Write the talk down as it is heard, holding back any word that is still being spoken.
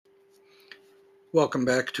Welcome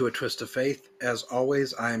back to A Twist of Faith. As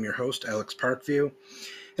always, I am your host, Alex Parkview,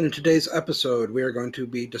 and in today's episode, we are going to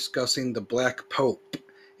be discussing the Black Pope,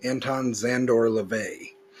 Anton Szandor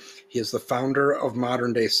LaVey. He is the founder of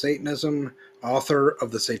modern-day Satanism, author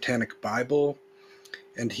of the Satanic Bible,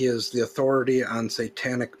 and he is the authority on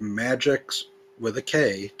satanic magics with a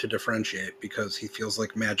K to differentiate, because he feels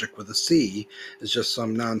like magic with a C is just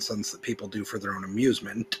some nonsense that people do for their own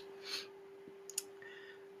amusement.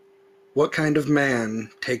 What kind of man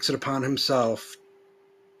takes it upon himself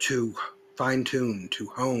to fine-tune, to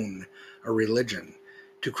hone a religion,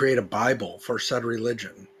 to create a Bible for said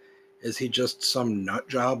religion? Is he just some nut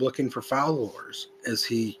job looking for followers? Is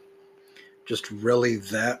he just really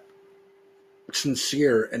that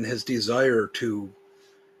sincere in his desire to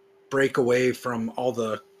break away from all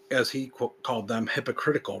the, as he called them,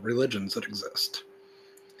 hypocritical religions that exist?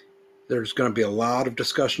 There's going to be a lot of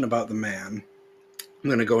discussion about the man. I'm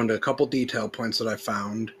going to go into a couple detail points that I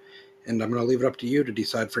found, and I'm going to leave it up to you to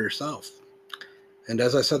decide for yourself. And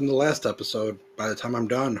as I said in the last episode, by the time I'm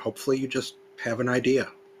done, hopefully you just have an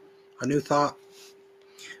idea, a new thought.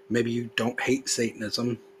 Maybe you don't hate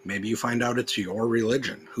Satanism. Maybe you find out it's your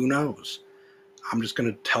religion. Who knows? I'm just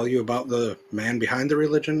going to tell you about the man behind the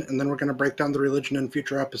religion, and then we're going to break down the religion in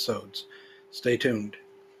future episodes. Stay tuned.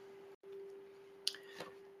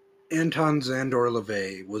 Anton Szandor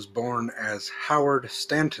LaVey was born as Howard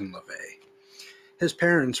Stanton LaVey. His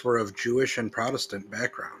parents were of Jewish and Protestant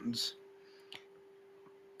backgrounds,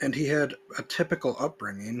 and he had a typical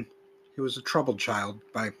upbringing. He was a troubled child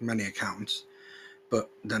by many accounts, but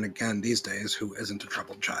then again, these days, who isn't a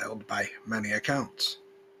troubled child by many accounts?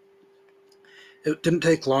 It didn't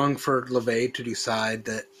take long for LaVey to decide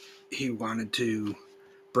that he wanted to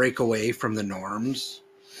break away from the norms.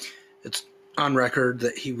 It's on record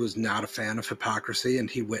that he was not a fan of hypocrisy,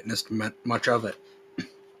 and he witnessed much of it.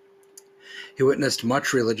 He witnessed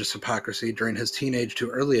much religious hypocrisy during his teenage to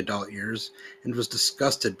early adult years, and was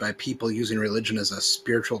disgusted by people using religion as a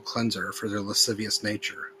spiritual cleanser for their lascivious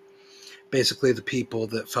nature. Basically, the people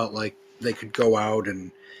that felt like they could go out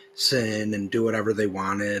and sin and do whatever they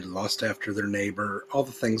wanted, lust after their neighbor, all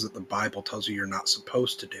the things that the Bible tells you you're not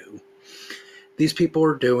supposed to do. These people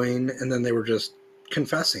were doing, and then they were just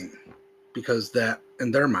confessing, because that, in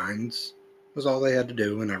their minds, was all they had to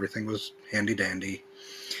do, and everything was handy-dandy.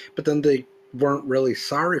 But then they weren't really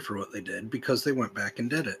sorry for what they did, because they went back and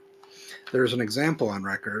did it. There's an example on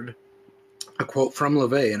record, a quote from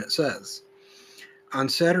LaVey, and it says, "On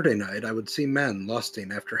Saturday night, I would see men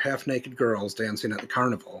lusting after half-naked girls dancing at the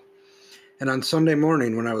carnival. And on Sunday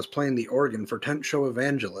morning, when I was playing the organ for tent show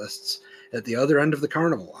evangelists at the other end of the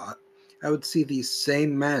carnival lot, I would see these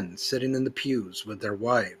same men sitting in the pews with their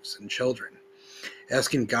wives and children,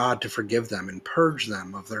 asking God to forgive them and purge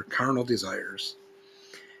them of their carnal desires.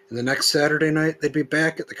 And the next Saturday night, they'd be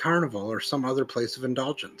back at the carnival or some other place of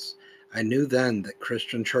indulgence. I knew then that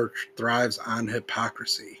Christian church thrives on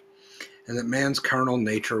hypocrisy, and that man's carnal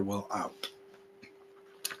nature will out."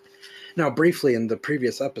 Now, briefly in the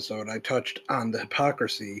previous episode, I touched on the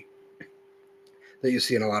hypocrisy that you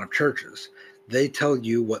see in a lot of churches. They tell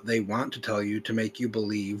you what they want to tell you to make you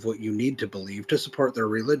believe what you need to believe to support their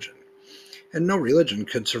religion. And no religion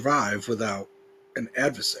could survive without an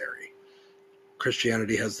adversary.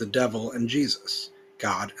 Christianity has the devil and Jesus,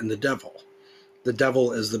 God and the devil. The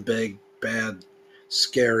devil is the big, bad,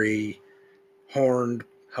 scary, horned,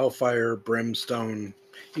 hellfire, brimstone.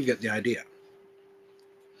 You get the idea.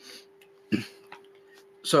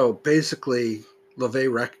 So basically, LaVey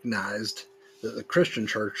recognized that the Christian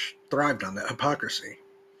church thrived on that hypocrisy.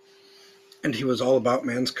 And he was all about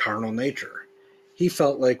man's carnal nature. He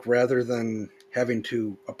felt like rather than having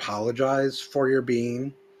to apologize for your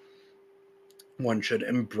being, one should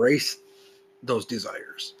embrace those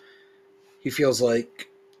desires. He feels like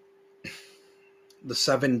the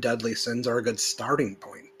 7 deadly sins are a good starting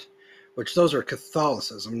point, which those are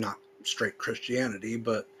Catholicism, not straight Christianity,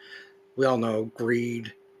 but we all know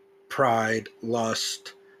greed, pride,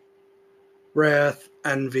 lust, wrath,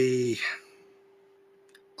 envy,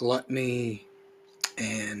 gluttony,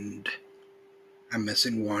 and I'm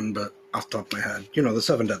missing one, but off the top of my head, the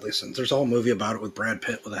 7 deadly sins. There's a whole movie about it with Brad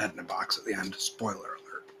Pitt with a head in a box at the end. Spoiler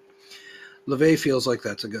alert. LaVey feels like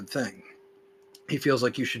that's a good thing. He feels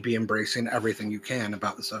like you should be embracing everything you can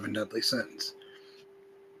about the 7 deadly sins.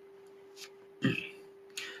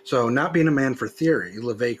 So, not being a man for theory,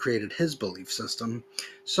 LaVey created his belief system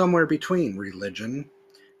somewhere between religion,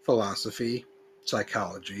 philosophy,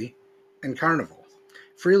 psychology, and carnival,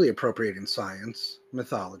 freely appropriating science,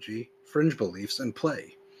 mythology, fringe beliefs, and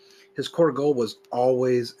play. His core goal was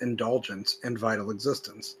always indulgence and vital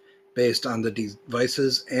existence. based on the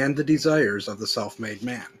devices and the desires of the self-made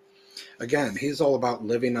man. Again, he's all about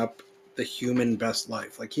living up the human best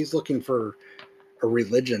life. Like, he's looking for a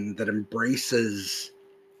religion that embraces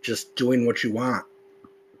just doing what you want.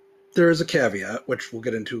 There is a caveat, which we'll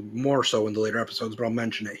get into more so in the later episodes, but I'll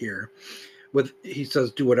mention it here. He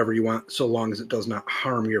says, do whatever you want so long as it does not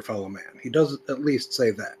harm your fellow man. He does at least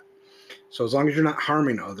say that. So as long as you're not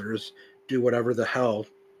harming others, do whatever the hell,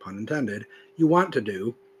 pun intended, you want to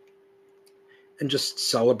do, and just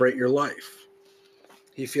celebrate your life.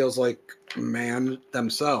 He feels like man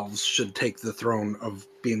themselves should take the throne of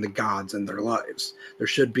being the gods in their lives. There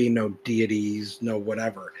should be no deities, no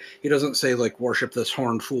whatever. He doesn't say, like, worship this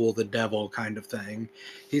horned fool, the devil kind of thing.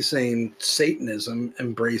 He's saying Satanism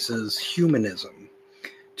embraces humanism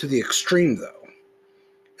to the extreme, though.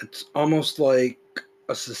 It's almost like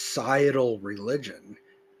a societal religion,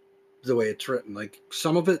 the way it's written. Like,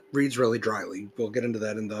 some of it reads really dryly. We'll get into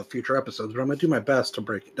that in the future episodes, but I'm going to do my best to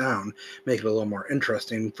break it down, make it a little more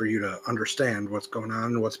interesting for you to understand what's going on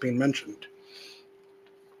and what's being mentioned.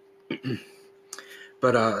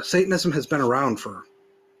 But Satanism has been around for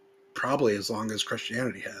probably as long as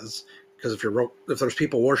Christianity has, because if there's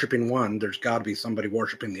people worshiping one, there's got to be somebody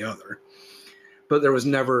worshiping the other. But there was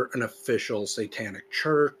never an official satanic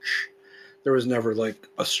church. There was never, like,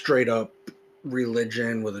 a straight up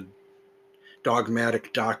religion with a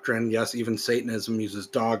dogmatic doctrine. Yes, even Satanism uses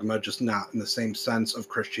dogma, just not in the same sense of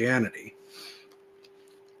Christianity.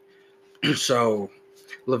 So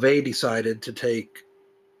LaVey decided to take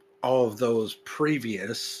all of those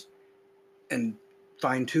previous and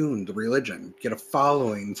fine-tune the religion, get a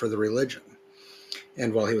following for the religion.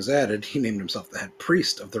 And while he was at it, he named himself the head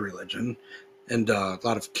priest of the religion. And a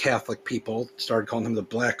lot of Catholic people started calling him the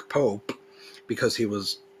Black Pope because he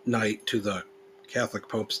was knight to the Catholic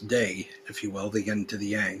Pope's day, if you will, the yin to the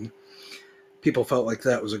yang. People felt like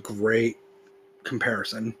that was a great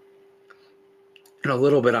comparison. And a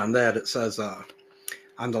little bit on that, it says,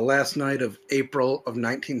 on the last night of April of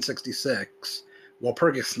 1966,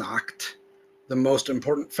 Walpurgisnacht, the most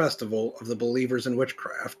important festival of the believers in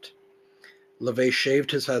witchcraft, LaVey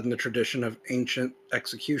shaved his head in the tradition of ancient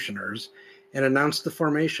executioners and announced the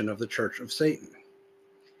formation of the Church of Satan.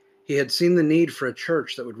 He had seen the need for a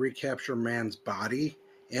church that would recapture man's body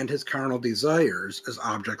and his carnal desires as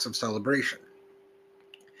objects of celebration.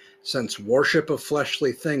 Since worship of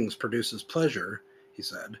fleshly things produces pleasure, he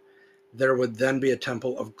said, there would then be a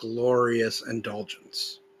temple of glorious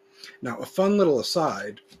indulgence. Now, a fun little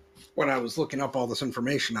aside, when I was looking up all this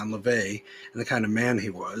information on LaVey and the kind of man he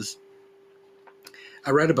was,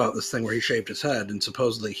 I read about this thing where he shaved his head, and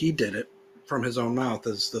supposedly he did it from his own mouth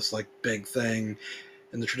as this, like, big thing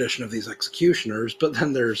in the tradition of these executioners, but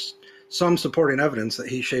then there's some supporting evidence that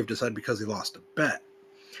he shaved his head because he lost a bet.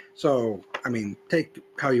 So, I mean, take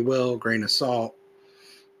how you will, grain of salt,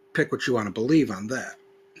 pick what you want to believe on that.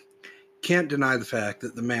 Can't deny the fact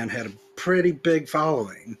that the man had a pretty big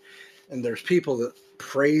following, and there's people that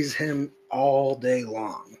praise him all day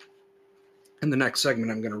long. In the next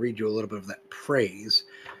segment, I'm going to read you a little bit of that praise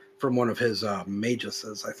from one of his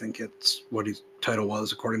maguses. I think it's what his title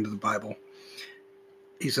was, according to the Bible.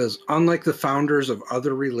 He says, unlike the founders of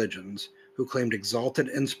other religions who claimed exalted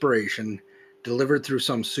inspiration delivered through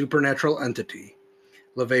some supernatural entity,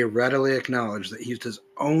 LaVey readily acknowledged that he used his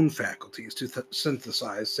own faculties to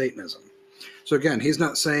synthesize Satanism. So again, he's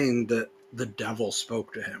not saying that the devil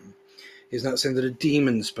spoke to him. He's not saying that a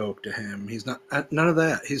demon spoke to him. He's not, none of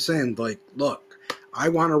that. He's saying, like, look, I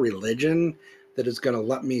want a religion that is going to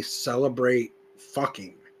let me celebrate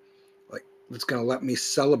fucking. Like, that's going to let me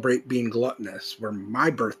celebrate being gluttonous, where my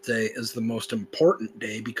birthday is the most important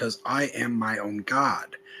day because I am my own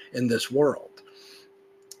God in this world,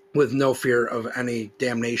 with no fear of any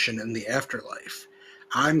damnation in the afterlife.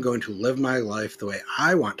 I'm going to live my life the way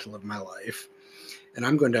I want to live my life, and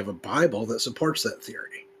I'm going to have a Bible that supports that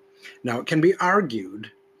theory. Now, it can be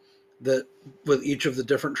argued that with each of the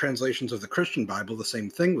different translations of the Christian Bible, the same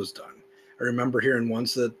thing was done. I remember hearing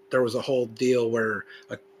once that there was a whole deal where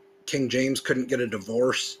King James couldn't get a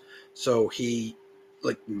divorce, so he,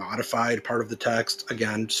 like, modified part of the text.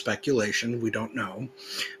 Again, speculation, we don't know.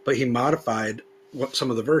 But he modified some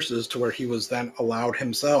of the verses to where he was then allowed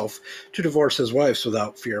himself to divorce his wives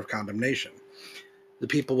without fear of condemnation. The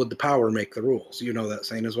people with the power make the rules. You know that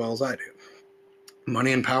saying as well as I do.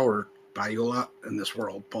 Money and power buy you a lot in this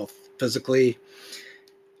world, both physically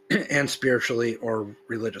and spiritually or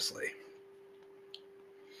religiously.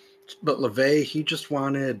 But LaVey, he just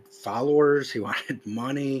wanted followers, he wanted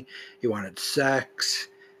money, he wanted sex,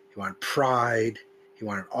 he wanted pride, he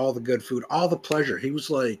wanted all the good food, all the pleasure. He was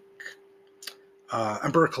like,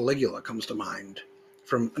 Emperor Caligula comes to mind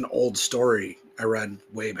from an old story I read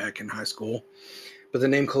way back in high school. But the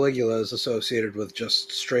name Caligula is associated with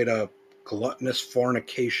just straight up gluttonous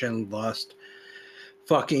fornication, lust,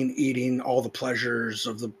 fucking, eating, all the pleasures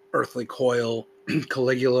of the earthly coil.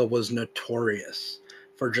 Caligula was notorious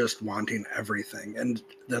for just wanting everything. And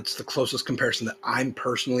that's the closest comparison that I'm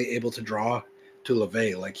personally able to draw to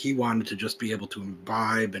LaVey. Like, he wanted to just be able to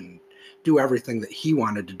imbibe and do everything that he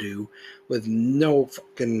wanted to do with no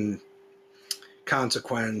fucking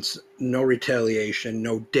consequence, no retaliation,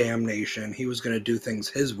 no damnation. He was going to do things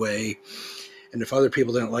his way. And if other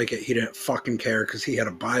people didn't like it, he didn't fucking care, because he had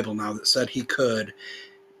a Bible now that said he could.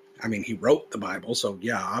 I mean, he wrote the Bible, so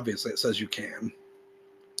yeah, obviously it says you can.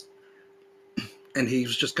 And he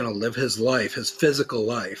was just going to live his life, his physical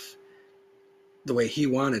life, the way he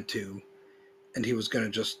wanted to. And he was going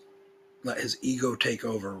to just let his ego take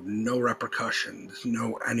over. No repercussions,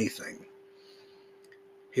 no anything.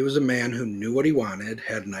 He was a man who knew what he wanted,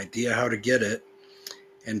 had an idea how to get it,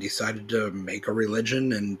 and decided to make a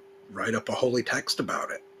religion and write up a holy text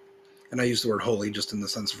about it. And I use the word holy just in the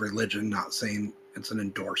sense of religion, not saying it's an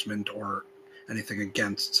endorsement or anything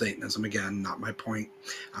against Satanism. Again, not my point.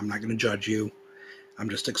 I'm not going to judge you. I'm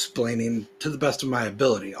just explaining to the best of my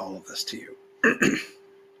ability all of this to you.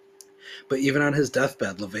 But even on his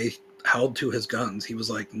deathbed, LaVey held to his guns. He was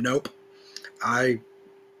like, nope, I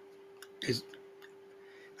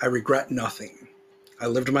regret nothing. I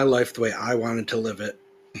lived my life the way I wanted to live it.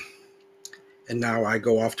 And now I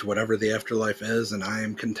go off to whatever the afterlife is, and I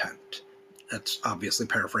am content. That's obviously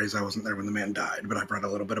paraphrased. I wasn't there when the man died, but I've read a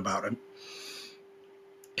little bit about him.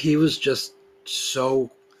 He was just so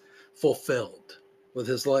fulfilled with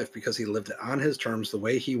his life because he lived it on his terms the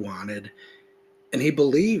way he wanted. And he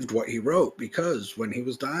believed what he wrote, because when he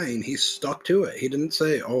was dying, he stuck to it. He didn't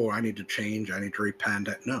say, oh, I need to change, I need to repent.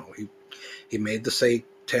 No, he made the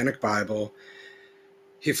Satanic Bible.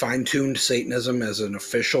 He fine-tuned Satanism as an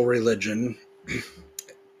official religion.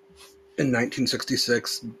 In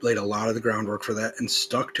 1966, laid a lot of the groundwork for that and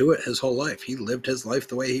stuck to it his whole life. He lived his life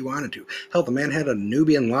the way he wanted to. Hell, the man had a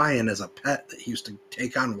Nubian lion as a pet that he used to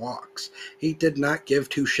take on walks. He did not give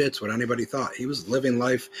two shits what anybody thought. He was living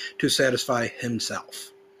life to satisfy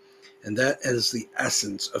himself. And that is the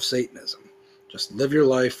essence of Satanism. Just live your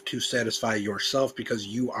life to satisfy yourself, because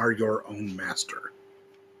you are your own master.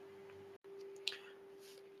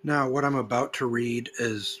 Now, what I'm about to read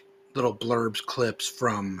is little blurbs, clips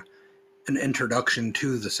from an introduction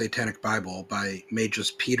to the Satanic Bible by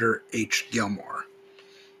Magus Peter H. Gilmore.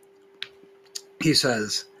 He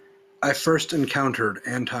says, I first encountered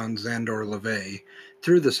Anton Szandor LaVey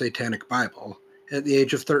through the Satanic Bible at the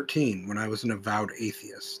age of 13, when I was an avowed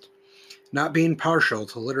atheist. Not being partial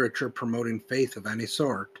to literature promoting faith of any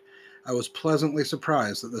sort, I was pleasantly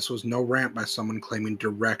surprised that this was no rant by someone claiming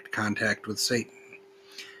direct contact with Satan.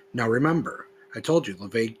 Now remember, I told you,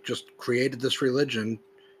 LaVey just created this religion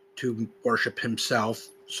to worship himself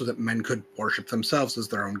so that men could worship themselves as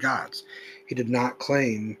their own gods. He did not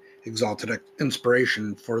claim exalted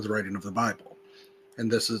inspiration for the writing of the Bible.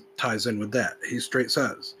 And this ties in with that. He straight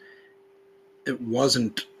says, it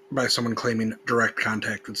wasn't by someone claiming direct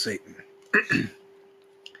contact with Satan.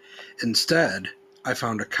 Instead, I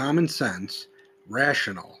found a common sense,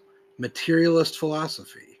 rational, materialist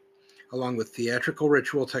philosophy, along with theatrical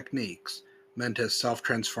ritual techniques meant as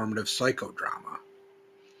self-transformative psychodrama.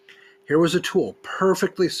 Here was a tool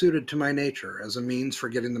perfectly suited to my nature as a means for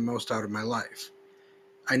getting the most out of my life.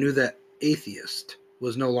 I knew that atheist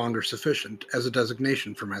was no longer sufficient as a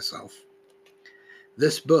designation for myself.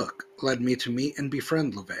 This book led me to meet and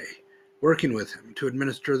befriend LaVey, working with him to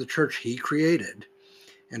administer the church he created,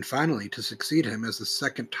 and finally to succeed him as the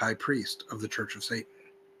second high priest of the Church of Satan.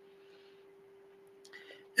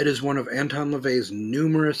 It is one of Anton LaVey's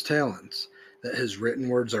numerous talents that his written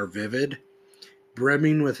words are vivid,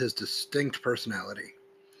 brimming with his distinct personality.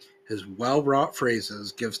 His well-wrought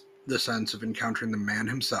phrases give the sense of encountering the man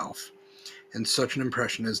himself, and such an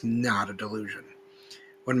impression is not a delusion.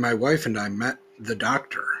 When my wife and I met the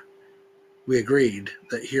doctor, we agreed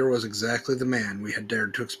that here was exactly the man we had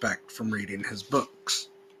dared to expect from reading his books.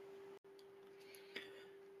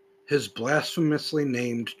 His blasphemously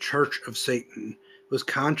named Church of Satan was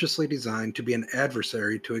consciously designed to be an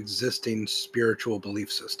adversary to existing spiritual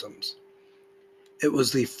belief systems. It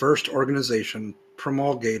was the first organization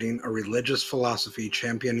promulgating a religious philosophy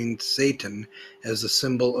championing Satan as a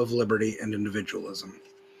symbol of liberty and individualism.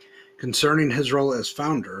 Concerning his role as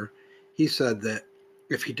founder, he said that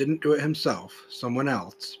if he didn't do it himself, someone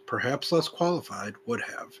else, perhaps less qualified, would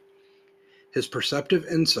have. His perceptive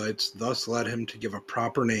insights thus led him to give a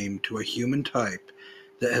proper name to a human type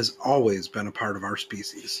that has always been a part of our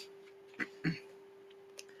species.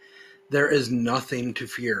 There is nothing to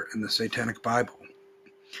fear in the Satanic Bible,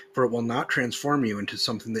 for it will not transform you into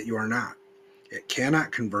something that you are not. It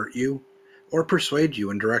cannot convert you or persuade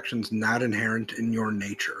you in directions not inherent in your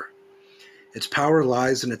nature. Its power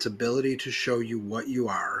lies in its ability to show you what you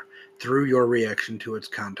are through your reaction to its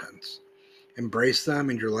contents. Embrace them,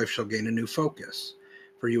 and your life shall gain a new focus,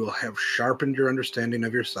 for you will have sharpened your understanding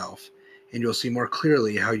of yourself, and you will see more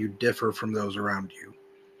clearly how you differ from those around you.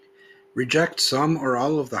 Reject some or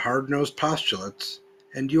all of the hard-nosed postulates,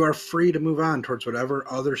 and you are free to move on towards whatever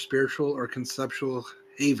other spiritual or conceptual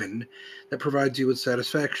haven that provides you with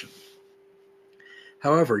satisfaction.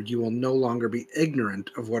 However, you will no longer be ignorant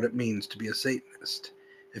of what it means to be a Satanist.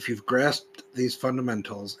 If you've grasped these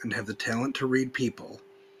fundamentals and have the talent to read people,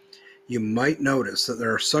 you might notice that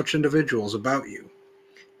there are such individuals about you,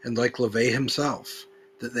 and like LaVey himself,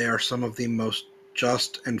 that they are some of the most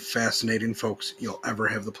just and fascinating folks you'll ever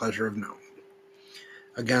have the pleasure of knowing.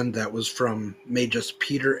 Again, that was from Magus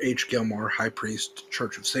Peter H. Gilmore, High Priest,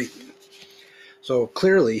 Church of Satan. So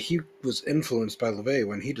clearly, he was influenced by LaVey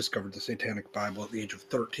when he discovered the Satanic Bible at the age of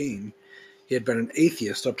 13. He had been an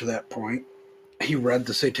atheist up to that point. He read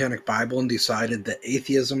the Satanic Bible and decided that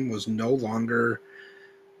atheism was no longer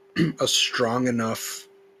a strong enough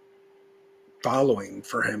following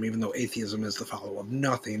for him, even though atheism is the follow of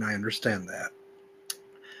nothing. I understand that.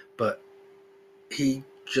 But he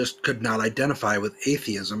just could not identify with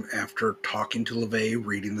atheism after talking to LaVey,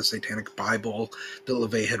 reading the Satanic Bible that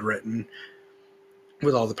LaVey had written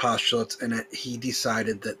with all the postulates in it. He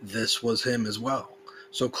decided that this was him as well.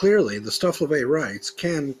 So clearly, the stuff LaVey writes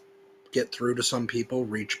can get through to some people,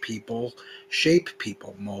 reach people, shape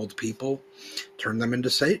people, mold people, turn them into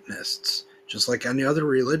Satanists. Just like any other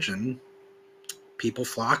religion, people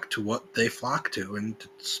flock to what they flock to, and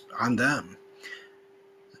it's on them.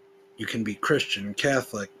 You can be Christian,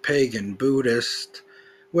 Catholic, pagan, Buddhist,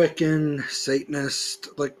 Wiccan,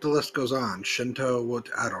 Satanist, like the list goes on. Shinto,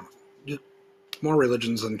 I don't know. More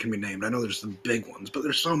religions than can be named. I know there's the big ones, but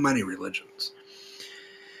there's so many religions.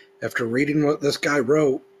 After reading what this guy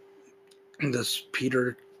wrote, this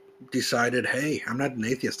Peter decided, hey, I'm not an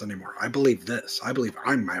atheist anymore. I believe this. I believe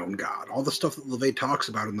I'm my own God. All the stuff that LaVey talks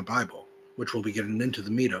about in the Bible, which we'll be getting into the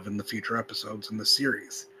meat of in the future episodes in this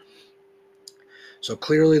series. So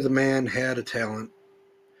clearly the man had a talent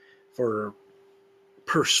for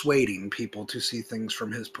persuading people to see things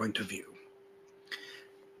from his point of view.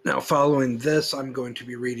 Now, following this, I'm going to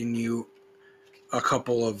be reading you a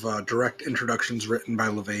couple of direct introductions written by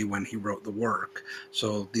LaVey when he wrote the work.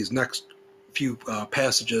 So these next few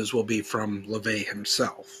passages will be from LaVey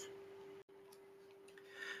himself.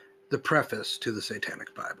 The preface to the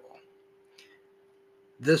Satanic Bible.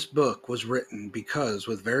 This book was written because,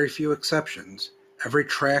 with very few exceptions, every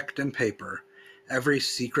tract and paper, every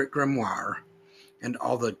secret grimoire, and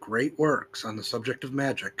all the great works on the subject of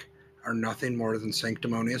magic are nothing more than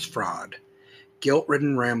sanctimonious fraud,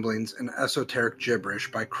 guilt-ridden ramblings and esoteric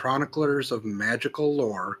gibberish by chroniclers of magical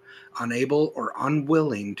lore, unable or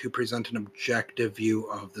unwilling to present an objective view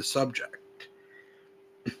of the subject.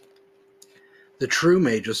 The true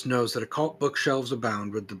magus knows that occult bookshelves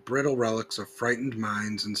abound with the brittle relics of frightened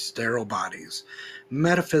minds and sterile bodies,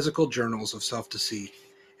 metaphysical journals of self-deceit,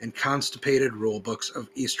 and constipated rule-books of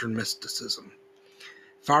Eastern mysticism.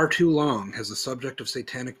 Far too long has the subject of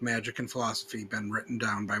satanic magic and philosophy been written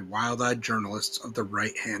down by wild-eyed journalists of the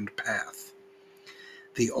right-hand path.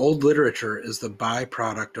 The old literature is the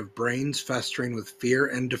byproduct of brains festering with fear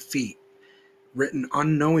and defeat, written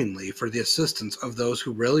unknowingly for the assistance of those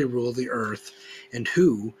who really rule the earth and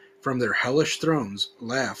who, from their hellish thrones,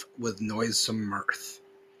 laugh with noisome mirth.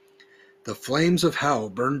 The flames of hell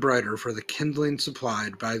burn brighter for the kindling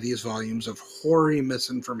supplied by these volumes of hoary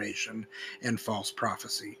misinformation and false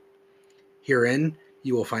prophecy. Herein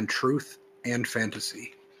you will find truth and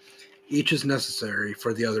fantasy. Each is necessary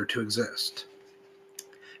for the other to exist,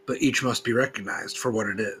 but each must be recognized for what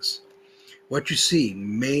it is. What you see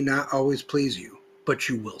may not always please you, but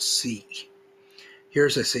you will see.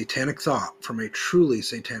 Here's a satanic thought from a truly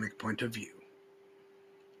satanic point of view.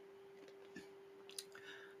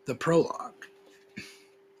 The prologue.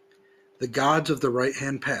 The gods of the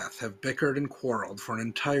right-hand path have bickered and quarreled for an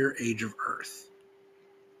entire age of earth.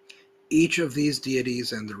 Each of these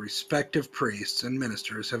deities and their respective priests and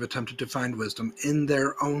ministers have attempted to find wisdom in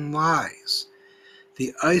their own lies.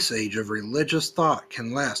 The ice age of religious thought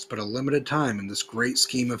can last but a limited time in this great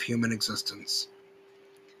scheme of human existence.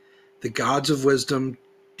 The gods of wisdom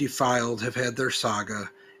defiled have had their saga,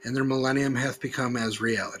 and their millennium hath become as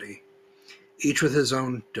reality. Each with his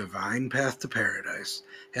own divine path to paradise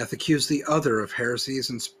hath accused the other of heresies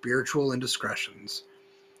and spiritual indiscretions.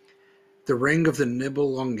 The ring of the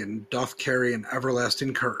Nibelungen doth carry an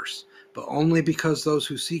everlasting curse, but only because those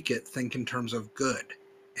who seek it think in terms of good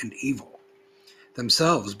and evil,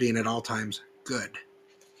 themselves being at all times good.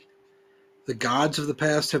 The gods of the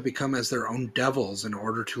past have become as their own devils in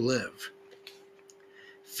order to live.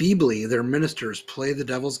 Feebly their ministers play the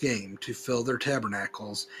devil's game to fill their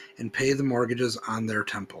tabernacles and pay the mortgages on their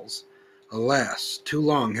temples. Alas, too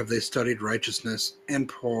long have they studied righteousness, and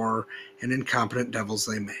poor and incompetent devils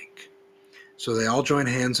they make. So they all join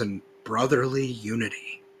hands in brotherly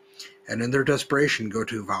unity, and in their desperation go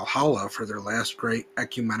to Valhalla for their last great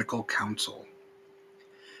ecumenical council.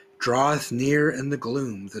 Draweth near in the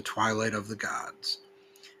gloom the twilight of the gods.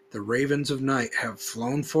 The ravens of night have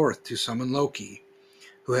flown forth to summon Loki,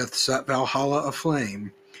 who hath set Valhalla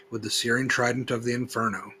aflame with the searing trident of the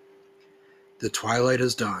inferno. The twilight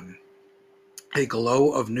is done. A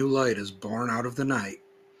glow of new light is born out of the night,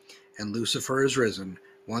 and Lucifer is risen,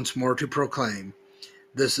 once more to proclaim,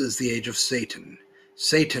 this is the age of Satan.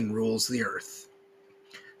 Satan rules the earth.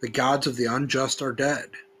 The gods of the unjust are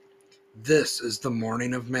dead. This is the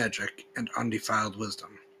morning of magic and undefiled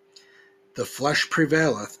wisdom. The flesh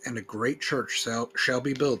prevaileth, and a great church shall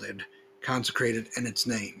be builded, consecrated in its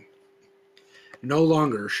name. No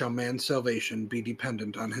longer shall man's salvation be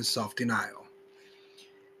dependent on his self-denial,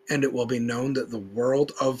 and it will be known that the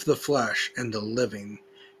world of the flesh and the living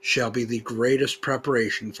shall be the greatest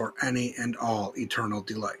preparation for any and all eternal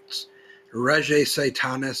delights. Rege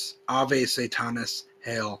Satanis, Ave Satanis,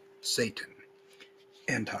 Hail Satan.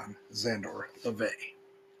 Anton Szandor LaVey.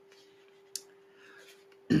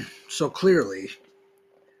 So clearly,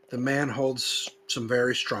 the man holds some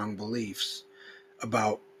very strong beliefs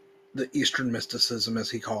about the Eastern mysticism, as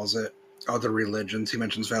he calls it, other religions. He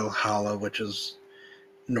mentions Valhalla, which is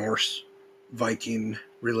Norse, Viking,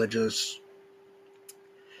 religious.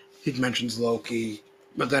 He mentions Loki,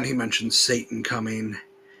 but then he mentions Satan coming,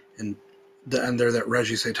 and the end there that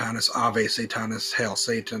Regi Satanis, Ave Satanis, Hail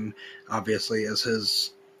Satan, obviously is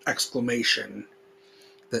his exclamation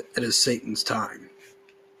that it is Satan's time.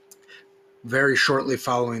 Very shortly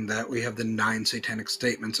following that, we have the 9 satanic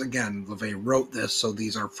statements. Again, LaVey wrote this, so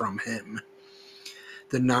these are from him.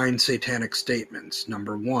 The 9 satanic statements.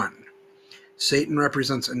 Number 1, Satan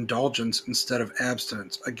represents indulgence instead of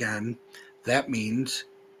abstinence. Again, that means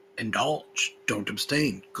indulge. Don't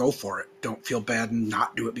abstain. Go for it. Don't feel bad and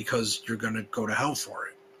not do it because you're going to go to hell for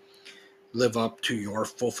it. Live up to your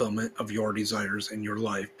fulfillment of your desires in your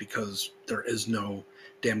life, because there is no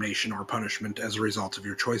damnation or punishment as a result of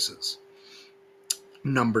your choices.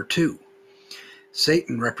 Number 2,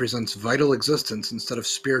 Satan represents vital existence instead of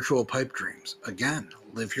spiritual pipe dreams. Again,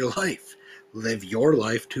 live your life. Live your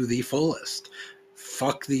life to the fullest.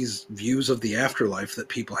 Fuck these views of the afterlife that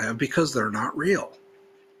people have, because they're not real.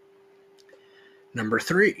 Number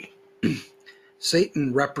 3,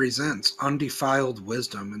 Satan represents undefiled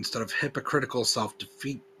wisdom instead of hypocritical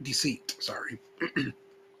self-deceit.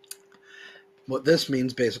 What this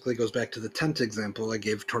means basically goes back to the tent example I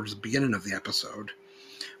gave towards the beginning of the episode,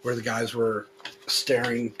 where the guys were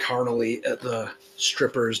staring carnally at the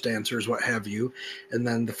strippers, dancers, what have you, and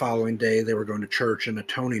then the following day they were going to church and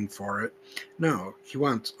atoning for it. No, he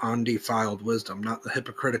wants undefiled wisdom, not the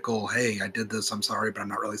hypocritical, hey, I did this, I'm sorry, but I'm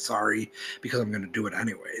not really sorry because I'm going to do it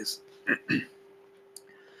anyways.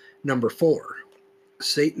 Number 4,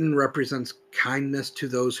 Satan represents kindness to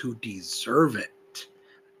those who deserve it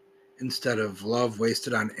instead of love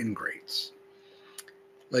wasted on ingrates.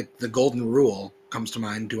 Like the golden rule comes to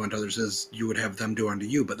mind, do unto others as you would have them do unto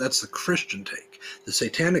you, but that's the Christian take. The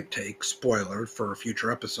satanic take, spoiler for a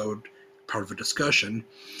future episode, part of a discussion,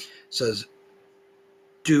 says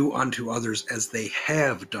do unto others as they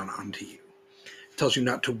have done unto you. It tells you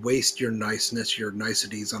not to waste your niceness, your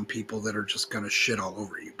niceties on people that are just going to shit all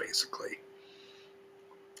over you, basically.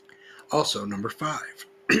 Also, number 5,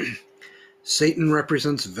 Satan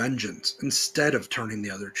represents vengeance instead of turning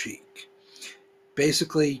the other cheek.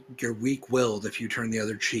 Basically, you're weak-willed if you turn the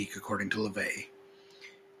other cheek, according to LaVey.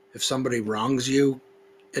 If somebody wrongs you,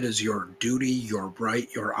 it is your duty, your right,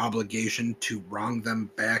 your obligation to wrong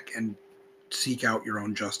them back and seek out your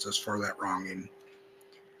own justice for that wronging.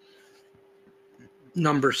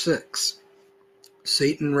 Number 6,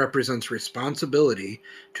 Satan represents responsibility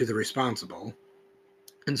to the responsible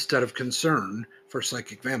instead of concern for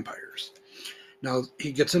psychic vampires. Now,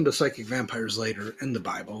 he gets into psychic vampires later in the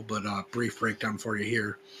Bible, but a brief breakdown for you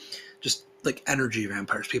here. Just like energy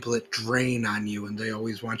vampires, people that drain on you and they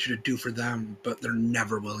always want you to do for them, but they're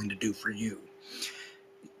never willing to do for you.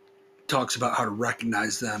 Talks about how to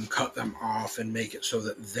recognize them, cut them off, and make it so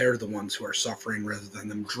that they're the ones who are suffering rather than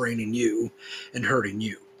them draining you and hurting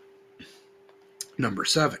you. Number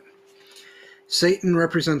 7, Satan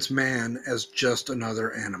represents man as just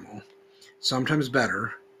another animal, sometimes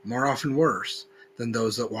better, more often worse, than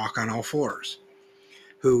those that walk on all fours,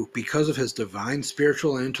 who, because of his divine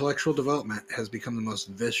spiritual and intellectual development, has become the most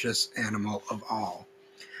vicious animal of all.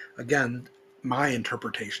 Again, my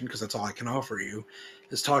interpretation, because that's all I can offer you,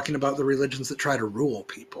 is talking about the religions that try to rule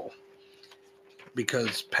people.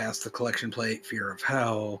 Because past the collection plate, fear of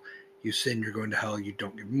hell, you sin, you're going to hell, you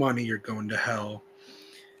don't give money, you're going to hell.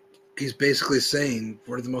 He's basically saying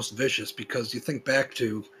we're the most vicious, because you think back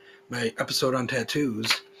to my episode on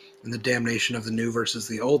tattoos and the damnation of the new versus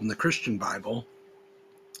the old in the Christian Bible,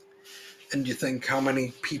 and you think how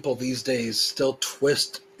many people these days still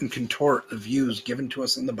twist and contort the views given to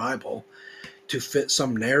us in the Bible to fit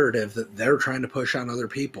some narrative that they're trying to push on other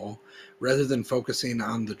people, rather than focusing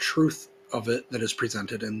on the truth of it that is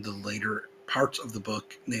presented in the later parts of the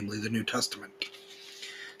book, namely the New Testament.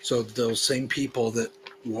 So those same people that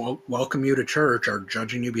welcome you to church are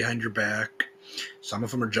judging you behind your back. Some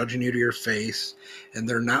of them are judging you to your face, and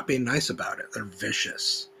they're not being nice about it. They're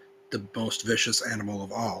vicious, the most vicious animal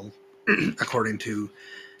of all, according to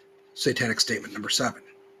Satanic Statement number 7.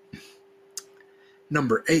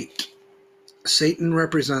 Number 8. Satan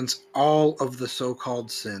represents all of the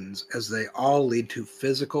so-called sins, as they all lead to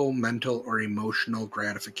physical, mental, or emotional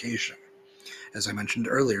gratification. As I mentioned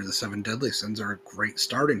earlier, the 7 deadly sins are a great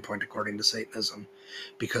starting point according to Satanism,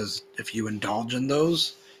 because if you indulge in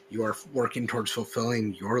those, you are working towards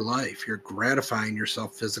fulfilling your life. You're gratifying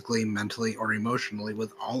yourself physically, mentally, or emotionally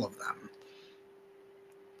with all of them.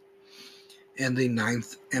 And the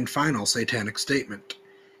 9th and final Satanic Statement.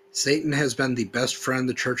 Satan has been the best friend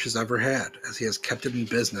the church has ever had, as he has kept it in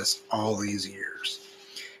business all these years.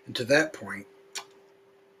 And to that point,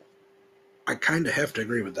 I kind of have to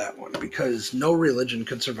agree with that one, because no religion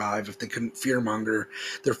could survive if they couldn't fearmonger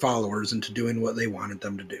their followers into doing what they wanted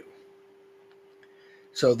them to do.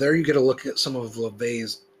 So there you get a look at some of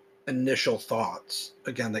LaVey's initial thoughts.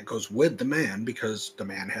 Again, that goes with the man, because the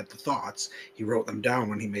man had the thoughts. He wrote them down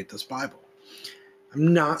when he made this Bible.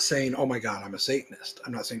 I'm not saying, oh my God, I'm a Satanist.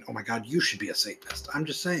 I'm not saying, oh my God, you should be a Satanist. I'm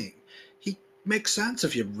just saying, he makes sense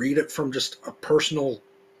if you read it from just a personal,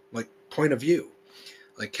 point of view.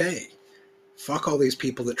 Hey, fuck all these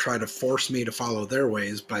people that try to force me to follow their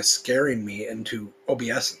ways by scaring me into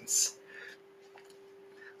obeisance.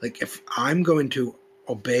 If I'm going to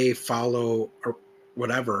obey, follow, or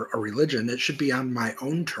whatever, a religion, it should be on my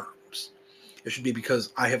own terms. It should be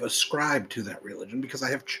because I have ascribed to that religion, because I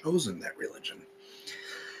have chosen that religion.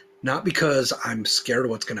 Not because I'm scared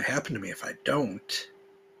of what's going to happen to me if I don't.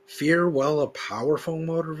 Fear, while a powerful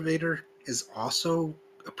motivator, is also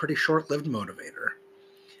a pretty short-lived motivator.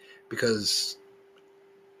 Because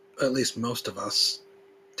at least most of us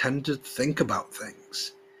tend to think about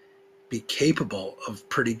things, be capable of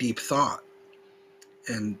pretty deep thought.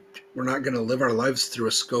 And we're not going to live our lives through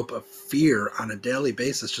a scope of fear on a daily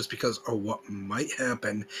basis just because, what might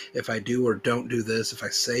happen if I do or don't do this, if I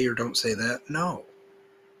say or don't say that. No.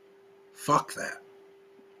 Fuck that.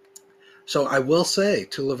 So I will say,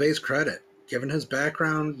 to LaVey's credit, given his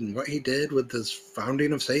background and what he did with his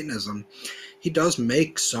founding of Satanism, he does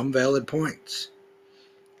make some valid points.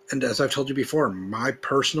 And as I've told you before, my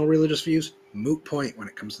personal religious views, moot point when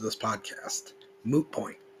it comes to this podcast. Moot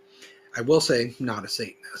point. I will say, not a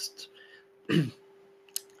Satanist.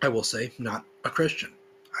 I will say, not a Christian.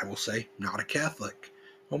 I will say, not a Catholic.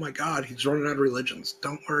 Oh my God, he's running out of religions.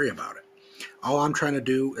 Don't worry about it. All I'm trying to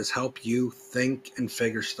do is help you think and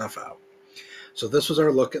figure stuff out. So this was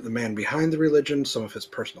our look at the man behind the religion, some of his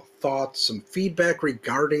personal thoughts, some feedback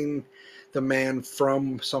regarding the man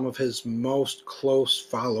from some of his most close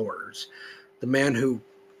followers, the man who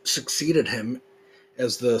succeeded him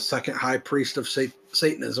as the second high priest of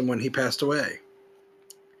Satanism when he passed away.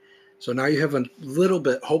 So now you have a little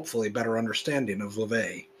bit, hopefully, better understanding of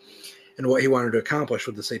LaVey and what he wanted to accomplish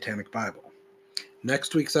with the Satanic Bible.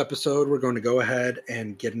 Next week's episode, we're going to go ahead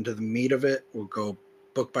and get into the meat of it. We'll go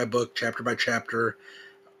book by book, chapter by chapter.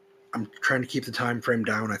 I'm trying to keep the time frame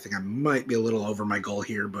down. I think I might be a little over my goal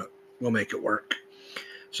here, but we'll make it work.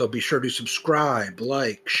 So be sure to subscribe,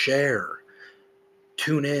 like, share,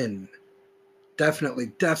 tune in.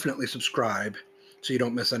 Definitely subscribe so you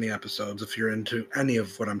don't miss any episodes if you're into any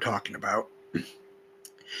of what I'm talking about.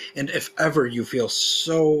 And if ever you feel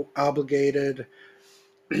so obligated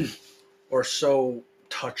or so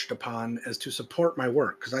touched upon as to support my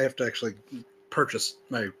work, because I have to actually purchase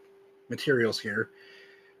my materials here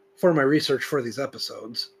for my research for these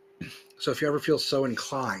episodes. So if you ever feel so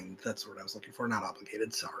inclined, that's what I was looking for, not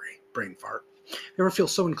obligated, sorry, brain fart. If you ever feel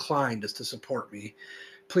so inclined as to support me,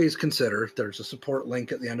 please consider, there's a support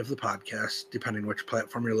link at the end of the podcast, depending which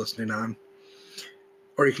platform you're listening on.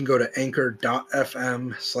 or you can go to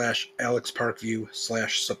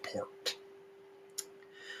anchor.fm/alexparkview/support.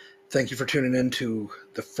 Thank you for tuning in to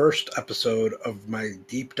the first episode of my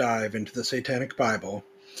deep dive into the Satanic Bible.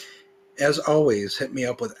 As always, hit me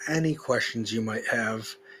up with any questions you might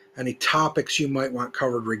have, any topics you might want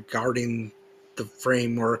covered regarding the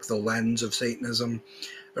framework, the lens of Satanism,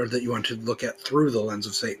 or that you want to look at through the lens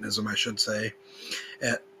of Satanism, I should say,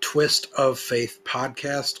 at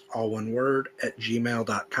twistoffaithpodcast, all one word, at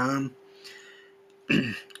gmail.com.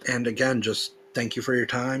 And again, just thank you for your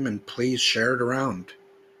time, and please share it around.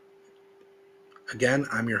 Again,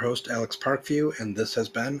 I'm your host, Alex Parkview, and this has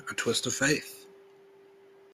been A Twist of Faith.